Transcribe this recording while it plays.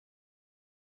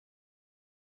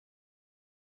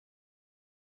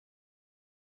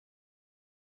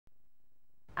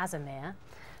Azermehr.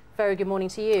 Very good morning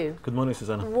to you. Good morning,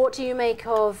 Susanna. What do you make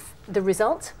of the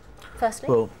result, firstly?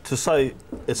 Well, to say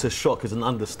it's a shock is an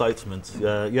understatement.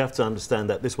 You have to understand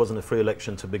that this wasn't a free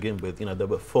election to begin with. You know, there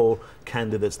were 4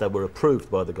 candidates that were approved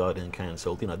by the Guardian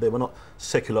Council. You know, they were not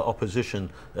secular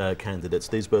opposition candidates.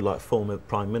 These were like former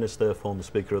Prime Minister, former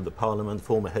Speaker of the Parliament,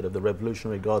 former head of the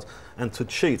Revolutionary Guards. And to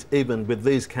cheat, even with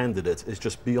these candidates, is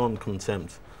just beyond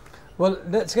contempt. Well,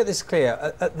 let's get this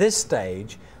clear. At this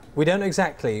stage, we don't know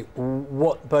exactly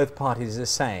what both parties are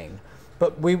saying,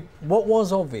 but what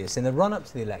was obvious in the run-up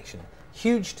to the election,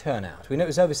 huge turnout. We know it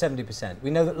was over 70%.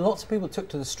 We know that lots of people took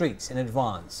to the streets in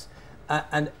advance,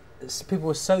 and people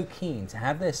were so keen to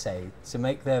have their say, to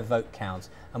make their vote count.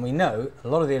 And we know a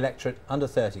lot of the electorate under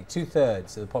 30,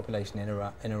 2/3 of the population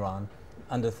in Iran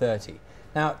under 30.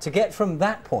 Now, to get from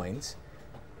that point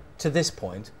to this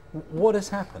point, what has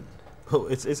happened? Well,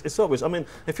 it's obvious. I mean,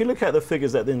 if you look at the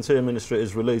figures that the Interior Ministry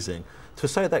is releasing, to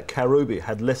say that Karoubi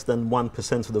had less than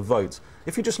 1% of the votes,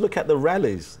 if you just look at the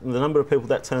rallies, and the number of people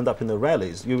that turned up in the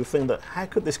rallies, you would think that how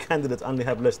could this candidate only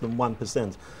have less than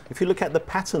 1%? If you look at the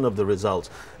pattern of the results,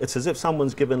 it's as if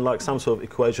someone's given like some sort of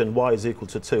equation, y is equal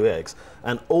to 2x,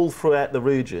 and all throughout the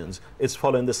regions, it's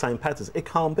following the same patterns. It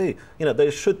can't be. You know,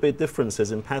 there should be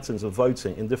differences in patterns of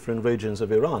voting in different regions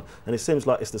of Iran, and it seems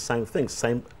like it's the same thing,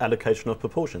 same allocation of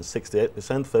proportions,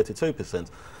 68%,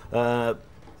 32%.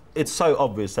 It's so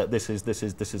obvious that this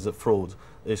is a fraud.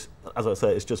 As I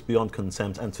say, it's just beyond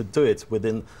contempt, and to do it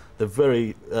within the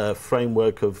very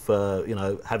framework of you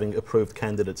know, having approved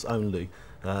candidates only.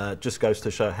 Just goes to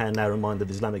show how narrow-minded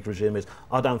the Islamic regime is.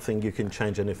 I don't think you can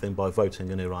change anything by voting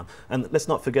in Iran. And let's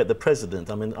not forget the president.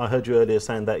 I mean, I heard you earlier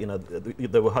saying that, you know,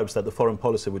 there were hopes that the foreign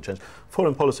policy would change.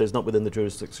 Foreign policy is not within the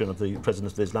jurisdiction of the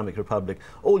president of the Islamic Republic.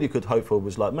 All you could hope for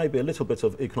was like maybe a little bit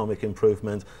of economic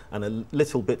improvement and a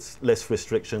little bit less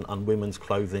restriction on women's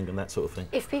clothing and that sort of thing.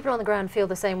 If people on the ground feel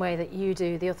the same way that you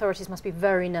do, the authorities must be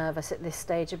very nervous at this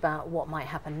stage about what might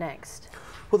happen next.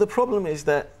 Well, the problem is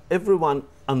that everyone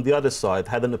on the other side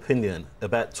had an opinion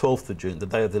about 12th of June, the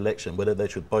day of the election, whether they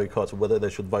should boycott or whether they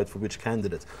should vote for which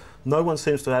candidate. No one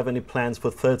seems to have any plans for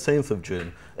 13th of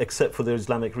June, except for the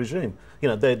Islamic regime. You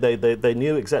know, they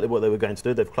knew exactly what they were going to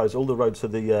do. They've closed all the roads to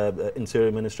the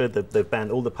Interior Ministry. They've banned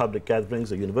all the public gatherings.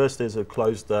 The universities have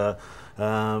closed.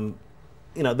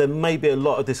 You know, there may be a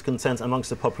lot of discontent amongst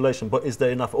the population, but is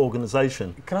there enough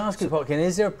organisation? Can I ask you, Potkin,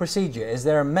 is there a procedure, is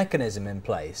there a mechanism in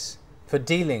place for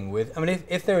dealing with, I mean,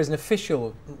 if there is an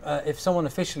official, if someone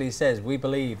officially says we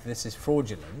believe this is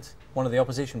fraudulent, one of the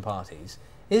opposition parties,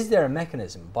 is there a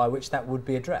mechanism by which that would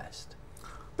be addressed?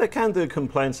 They can do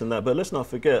complaints and that, but let's not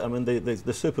forget, I mean,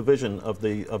 the supervision of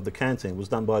the counting was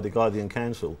done by the Guardian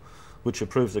Council, which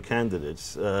approves the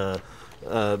candidates.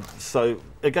 So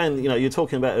again, you know, you're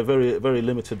talking about a very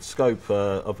limited scope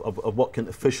of what can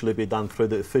officially be done through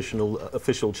the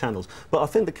official channels. But I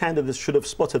think the candidates should have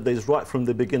spotted these right from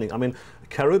the beginning. I mean,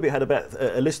 Karoubi had about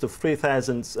a list of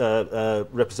 3,000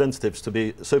 representatives to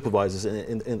be supervisors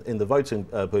in the voting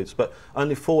booths, but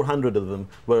only 400 of them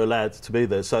were allowed to be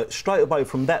there. So straight away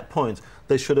from that point,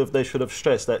 they should have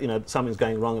stressed that, you know, something's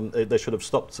going wrong, and they should have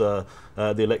stopped the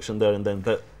election there and then.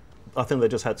 But I think they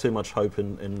just had too much hope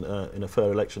in a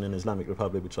fair election in the Islamic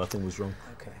Republic, which I think was wrong.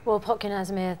 Okay. Well, Potkin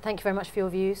Azermehr, thank you very much for your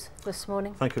views this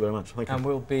morning. Thank you very much. Thank you. And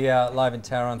we'll be live in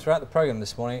Tehran throughout the programme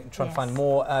this morning, trying to find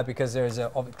more because there is a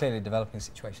clearly developing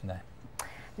situation there.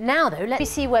 Now, though,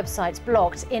 BBC websites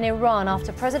blocked in Iran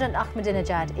after President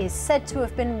Ahmadinejad is said to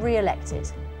have been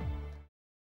re-elected.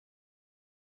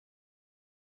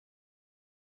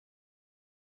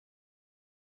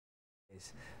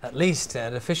 At least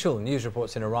at official news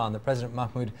reports in Iran that President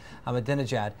Mahmoud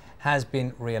Ahmadinejad has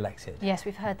been re-elected. Yes,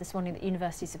 we've heard this morning that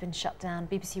universities have been shut down,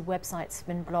 BBC websites have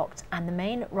been blocked, and the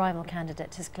main rival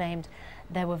candidate has claimed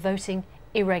there were voting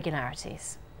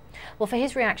irregularities. Well, for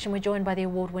his reaction, we're joined by the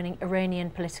award-winning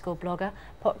Iranian political blogger,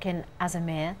 Potkin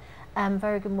Azermehr.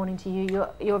 Very good morning to you.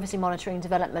 You're obviously monitoring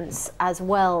developments as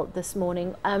well this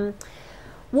morning.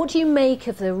 What do you make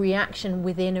of the reaction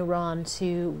within Iran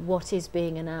to what is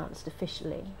being announced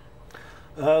officially?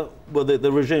 Well,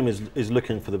 the regime is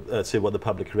looking for to see what the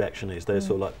public reaction is. They're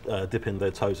sort of like dipping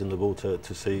their toes in the water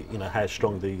to see, you know, how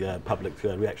strong the public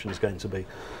reaction is going to be.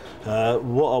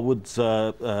 What I would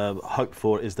hope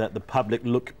for is that the public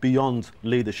look beyond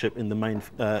leadership in the main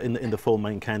in the 4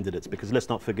 main candidates, because let's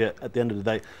not forget, at the end of the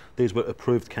day, these were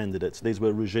approved candidates. These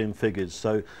were regime figures,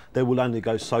 so they will only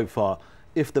go so far.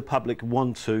 if the public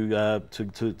want to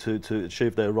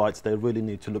achieve their rights, they really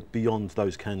need to look beyond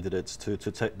those candidates to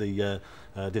take the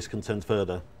discontent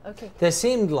further. Okay. There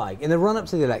seemed like, in the run-up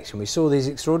to the election, we saw these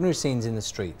extraordinary scenes in the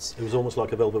streets. It was almost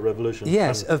like a velvet revolution.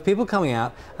 Yes, of people coming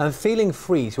out and feeling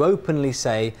free to openly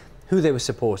say who they were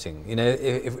supporting. You know,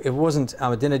 if it wasn't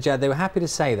Ahmadinejad, they were happy to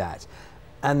say that.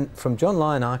 And from John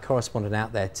Lyon, our correspondent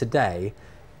out there today,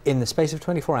 in the space of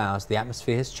 24 hours, the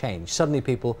atmosphere has changed. Suddenly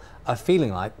people are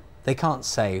feeling like they can't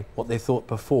say what they thought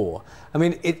before. I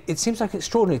mean, it seems like an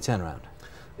extraordinary turnaround.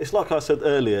 It's like I said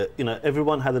earlier, you know,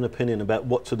 everyone had an opinion about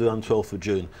what to do on 12th of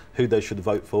June, who they should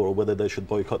vote for or whether they should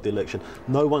boycott the election.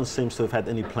 No one seems to have had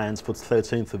any plans for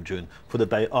 13th of June, for the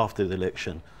day after the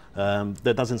election.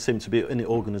 There doesn't seem to be any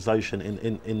organisation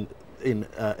in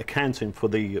accounting for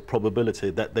the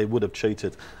probability that they would have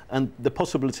cheated, and the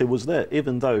possibility was there.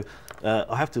 Even though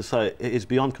I have to say it is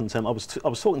beyond contempt. I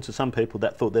was talking to some people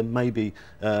that thought there may be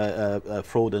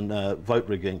fraud and vote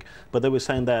rigging, but they were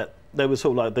saying that they were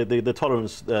sort of like the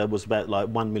tolerance was about like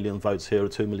 1 million votes here or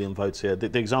 2 million votes here.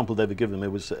 The example they were giving me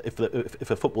was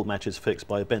if a football match is fixed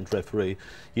by a bench referee,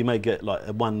 you may get like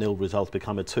a 1-0 result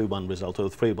become a 2-1 result or a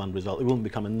 3-1 result. It wouldn't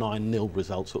become a 9-0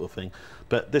 result sort of thing.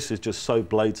 But this is just so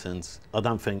blatant.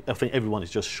 I think everyone is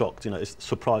just shocked. You know,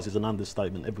 surprise is an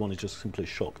understatement. Everyone is just simply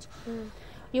shocked. Mm.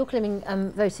 You're claiming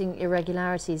voting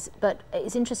irregularities, but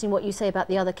it's interesting what you say about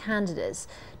the other candidates.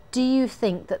 Do you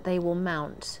think that they will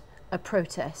mount a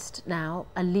protest now,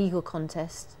 a legal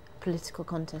contest, political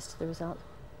contest to the result?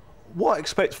 What I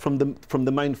expect from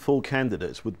the main four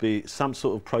candidates would be some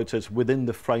sort of protest within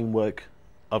the framework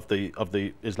of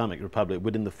the Islamic Republic,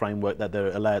 within the framework that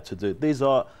they're allowed to do. These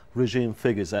are regime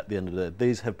figures at the end of the day.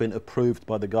 These have been approved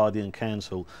by the Guardian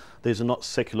Council. These are not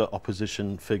secular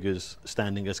opposition figures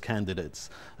standing as candidates.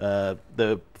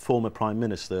 The former Prime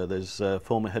Minister, there's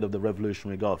former head of the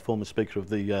Revolutionary Guard, former Speaker of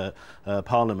the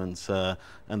Parliament,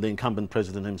 and the incumbent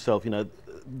President himself. You know,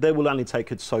 they will only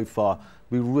take it so far.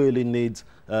 We really need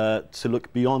to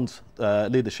look beyond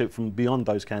leadership from beyond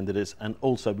those candidates, and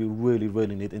also we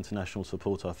really need international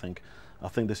support. I think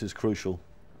this is crucial.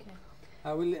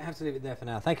 Okay. We'll have to leave it there for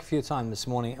now. Thank you for your time this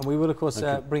morning, and we will of course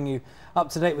bring you up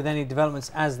to date with any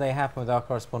developments as they happen with our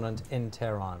correspondent in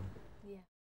Tehran.